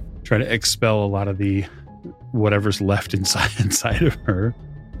to try to expel a lot of the whatever's left inside of her.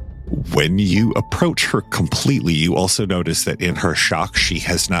 When you approach her completely, you also notice that in her shock, she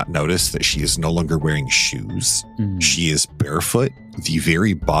has not noticed that she is no longer wearing shoes. She is barefoot. The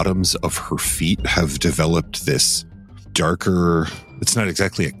very bottoms of her feet have developed this darker, it's not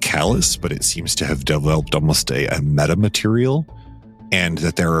exactly a callus, but it seems to have developed almost a metamaterial, and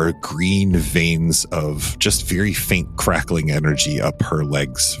that there are green veins of just very faint crackling energy up her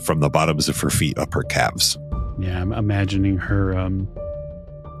legs from the bottoms of her feet up her calves. Yeah, I'm imagining her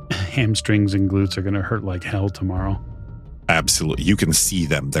hamstrings and glutes are going to hurt like hell tomorrow. Absolutely. You can see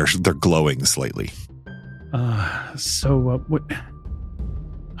them. They're glowing slightly. What?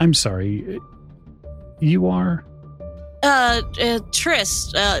 I'm sorry. You are?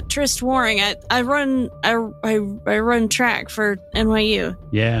 Trist Waring. I run track for NYU.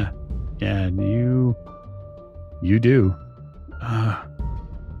 Yeah, you do.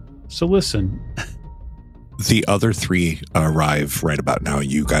 So listen. The other three arrive right about now.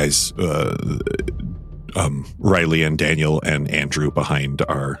 You guys, Riley and Daniel and Andrew behind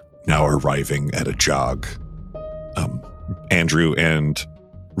are now arriving at a jog. Andrew and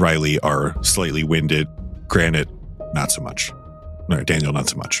Riley are slightly winded. Granite, not so much. No, Daniel, not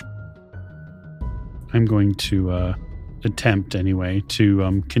so much. I'm going to attempt anyway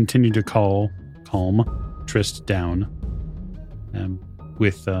to continue to calm Trist down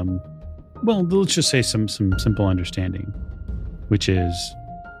with well, let's just say some simple understanding, which is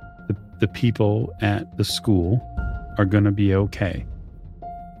the people at the school are going to be okay.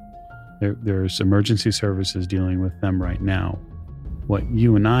 There's emergency services dealing with them right now. What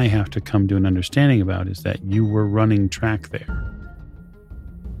you and I have to come to an understanding about is that you were running track there,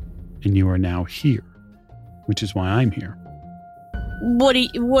 and you are now here, which is why I'm here. What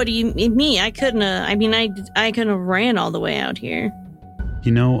do you mean? I couldn't have ran all the way out here.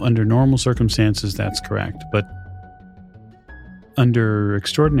 You know, under normal circumstances, that's correct. But under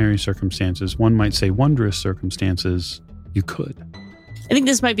extraordinary circumstances, one might say wondrous circumstances, you could. I think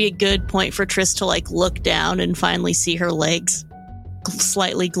this might be a good point for Trist to look down and finally see her legs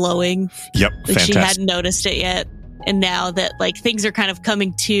slightly glowing. Yep, fantastic. She hadn't noticed it yet. And now that things are kind of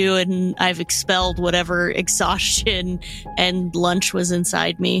coming to and I've expelled whatever exhaustion and lunch was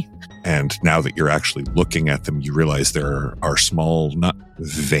inside me. And now that you're actually looking at them, you realize there are small, not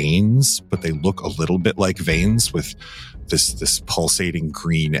veins, but they look a little bit like veins with this pulsating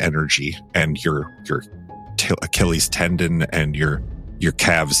green energy. And your Achilles tendon and your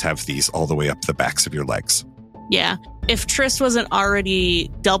calves have these all the way up the backs of your legs. Yeah. If Trist wasn't already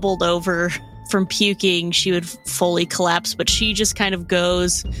doubled over from puking, she would fully collapse, but she just kind of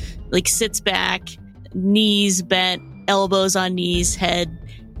goes, sits back, knees bent, elbows on knees, head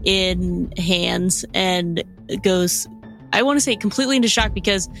in hands, and goes, I want to say completely into shock,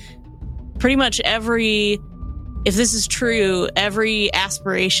 because pretty much if this is true, every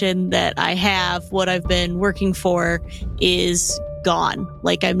aspiration that I have, what I've been working for, is gone.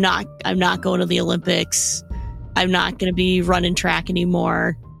 I'm not going to the Olympics. I'm not going to be running track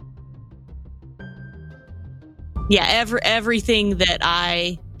anymore. Yeah, everything that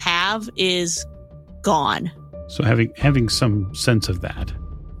I have is gone. So having some sense of that,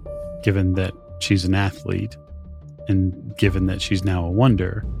 given that she's an athlete and given that she's now a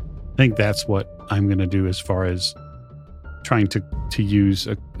wonder, I think that's what I'm going to do as far as trying to use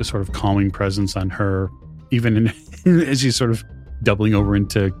a sort of calming presence on her, even as she's sort of doubling over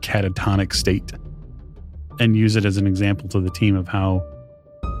into catatonic state, and use it as an example to the team of how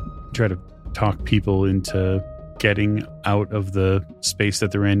try to talk people into getting out of the space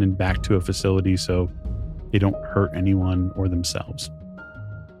that they're in and back to a facility so they don't hurt anyone or themselves.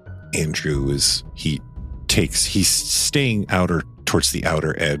 Andrew he's staying towards the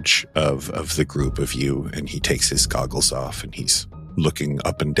outer edge of the group of you, and he takes his goggles off and he's looking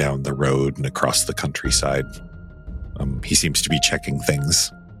up and down the road and across the countryside. He seems to be checking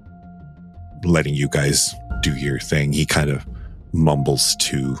things, letting you guys do your thing. He kind of mumbles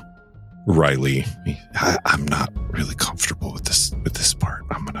to Riley, I'm not really comfortable with this part.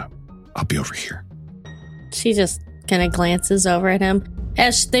 I'll be over here. She just kind of glances over at him.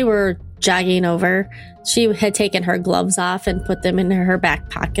 As they were jogging over, she had taken her gloves off and put them into her back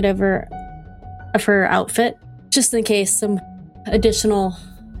pocket of her outfit, just in case some additional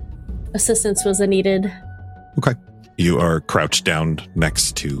assistance was needed. Okay. You are crouched down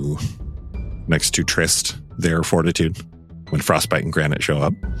next to Trist, their Fortitude, when Frostbite and Granite show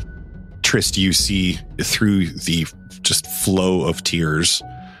up. Trist, you see through the just flow of tears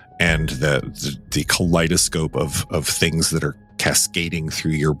and the kaleidoscope of things that are cascading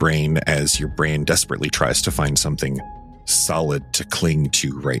through your brain as your brain desperately tries to find something solid to cling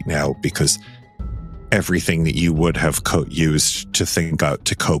to right now, because everything that you would have used to think out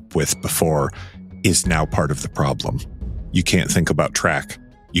to cope with before is now part of the problem. You can't think about track.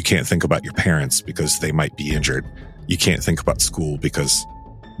 You can't think about your parents because they might be injured. You can't think about school because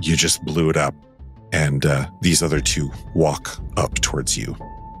you just blew it up. And these other two walk up towards you.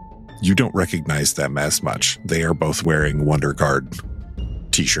 You don't recognize them as much. They are both wearing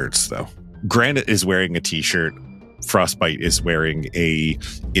WonderGARD t-shirts, though. Granite is wearing a t-shirt. Frostbite is wearing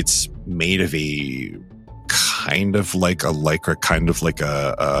it's made of a kind of like a lycra, kind of like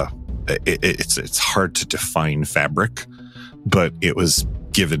it's hard to define fabric, but it was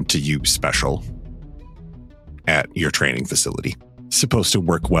given to you special at your training facility. Supposed to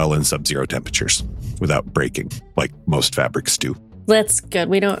work well in sub-zero temperatures without breaking, like most fabrics do. That's good.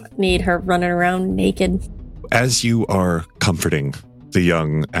 We don't need her running around naked. As you are comforting the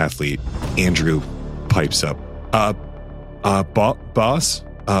young athlete, Andrew pipes up. Boss?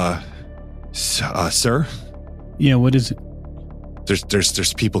 Sir? Yeah, what is it?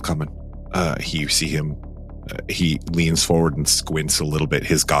 There's people coming. You see him. He leans forward and squints a little bit.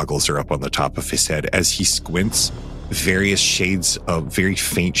 His goggles are up on the top of his head. As he squints, very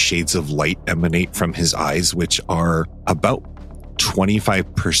faint shades of light emanate from his eyes, which are about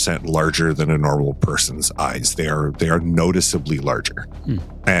 25% larger than a normal person's eyes. They are noticeably larger.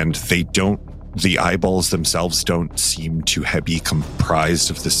 And the eyeballs themselves don't seem to be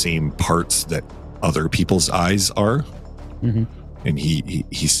comprised of the same parts that other people's eyes are. Mm-hmm. And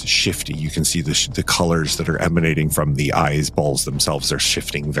he's shifty. You can see the colors that are emanating from the eyeballs themselves are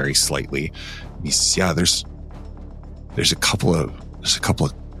shifting very slightly. And he says, "Yeah, there's a couple of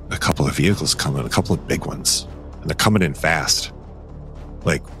vehicles coming, a couple of big ones, and they're coming in fast,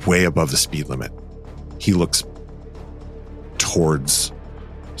 like way above the speed limit." He looks towards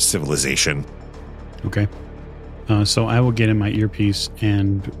civilization. Okay. So I will get in my earpiece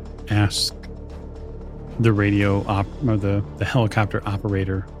and ask the the helicopter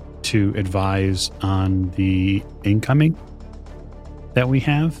operator to advise on the incoming that we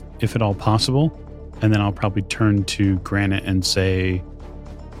have, if at all possible. And then I'll probably turn to Granite and say,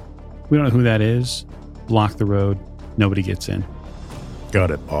 "We don't know who that is. Block the road. Nobody gets in." Got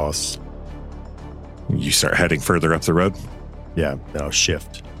it, boss. You start heading further up the road. Yeah, now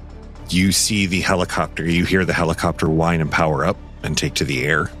shift. You see the helicopter. You hear the helicopter whine and power up and take to the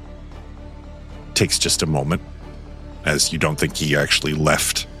air. Takes just a moment, as you don't think he actually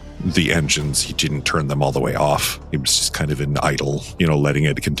left the engines. He didn't turn them all the way off. He was just kind of in idle, letting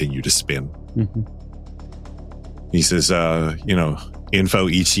it continue to spin. Mm-hmm. He says, info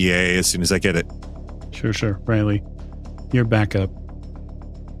ETA as soon as I get it. Sure. Riley, you're back up.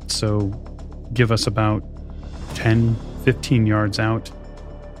 So give us about 10, 15 yards out.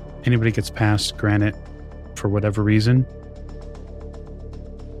 Anybody gets past Granite for whatever reason,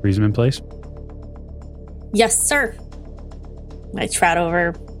 freeze them in place. Yes, sir. I trot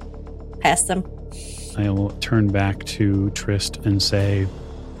over past them. I'll turn back to Trist and say,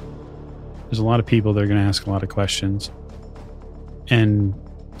 there's a lot of people that are going to ask a lot of questions, and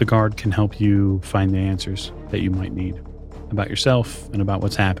the guard can help you find the answers that you might need about yourself and about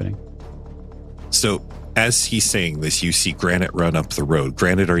what's happening. So as he's saying this, you see Granite run up the road.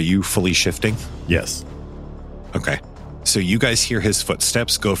 Granite, are you fully shifting? Yes. Okay. So you guys hear his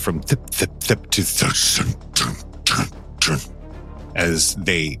footsteps go from thip, thip, thip to as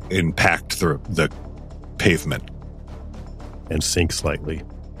they impact the pavement. And sink slightly.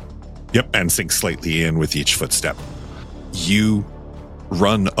 Yep, and sink slightly in with each footstep. You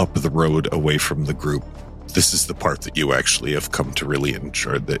run up the road away from the group. This is the part that you actually have come to really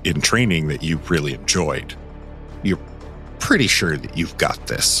enjoy, that in training that you really enjoyed. You're pretty sure that you've got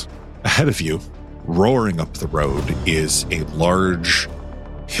this. Ahead of you, roaring up the road, is a large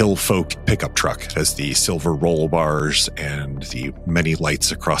Hillfolk pickup truck. It has the silver roll bars and the many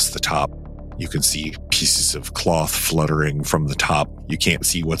lights across the top. You can see pieces of cloth fluttering from the top. You can't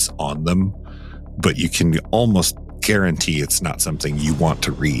see what's on them, but you can almost guarantee it's not something you want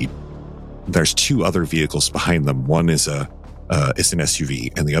to read. There's two other vehicles behind them. One is an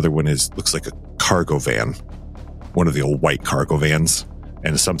SUV, and the other one looks like a cargo van, one of the old white cargo vans,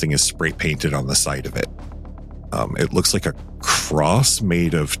 and something is spray painted on the side of it. It looks like a cross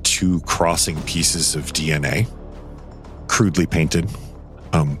made of two crossing pieces of DNA, crudely painted.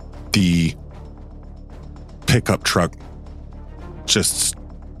 The pickup truck just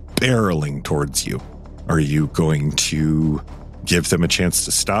barreling towards you. Are you going to give them a chance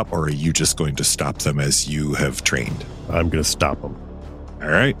to stop, or are you just going to stop them as you have trained? I'm going to stop them. All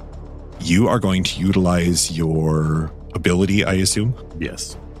right. you are going to utilize your ability, I assume?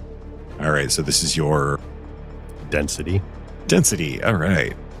 Yes. All right, so this is your Density. density. All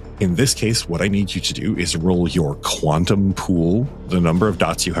right. In this case, what I need you to do is roll your quantum pool, the number of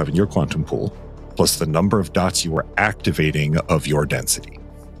dots you have in your quantum pool, plus the number of dots you are activating of your density.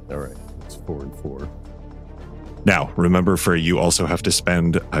 All right. It's 4 and 4. Now, remember, for you also have to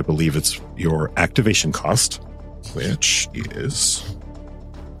spend, I believe it's your activation cost, which is...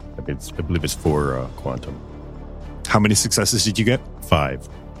 I believe it's 4 quantum. How many successes did you get? 5.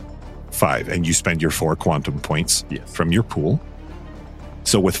 5. And you spend your 4 quantum points Yes. from your pool.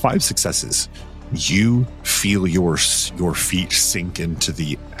 So with 5 successes, you feel your feet sink into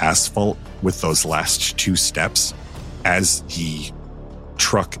the asphalt with those last 2 steps. As the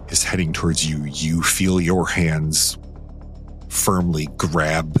truck is heading towards you, you feel your hands firmly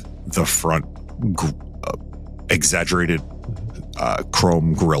grab the front exaggerated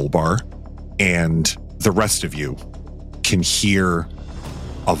chrome grill bar, and the rest of you can hear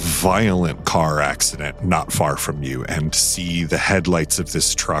a violent car accident not far from you and see the headlights of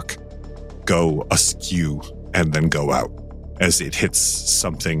this truck go askew and then go out as it hits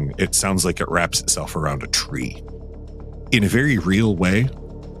something. It sounds like it wraps itself around a tree. In a very real way,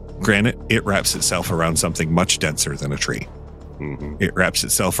 Granite, it wraps itself around something much denser than a tree. Mm-hmm. It wraps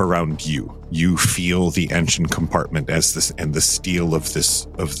itself around you. You feel the engine compartment as this and the steel of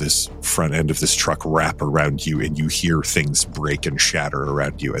this front end of this truck wrap around you, and you hear things break and shatter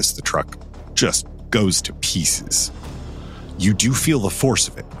around you as the truck just goes to pieces. You do feel the force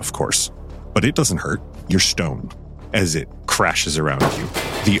of it, of course, but it doesn't hurt. You're stoned as it crashes around you.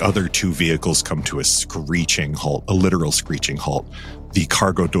 The other 2 vehicles come to a screeching halt, a literal screeching halt. The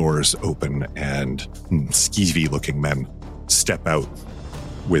cargo doors open and skeevy-looking men step out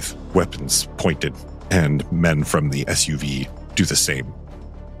with weapons pointed, and men from the SUV do the same.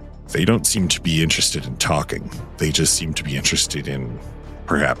 They don't seem to be interested in talking. They just seem to be interested in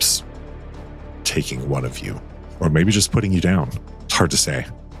perhaps taking one of you, or maybe just putting you down. It's hard to say.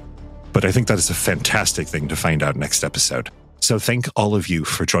 But I think that is a fantastic thing to find out next episode. So thank all of you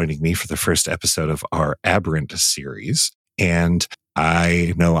for joining me for the first episode of our Aberrant series. And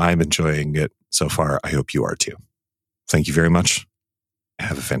I know I'm enjoying it so far. I hope you are too. Thank you very much.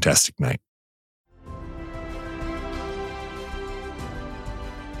 Have a fantastic night.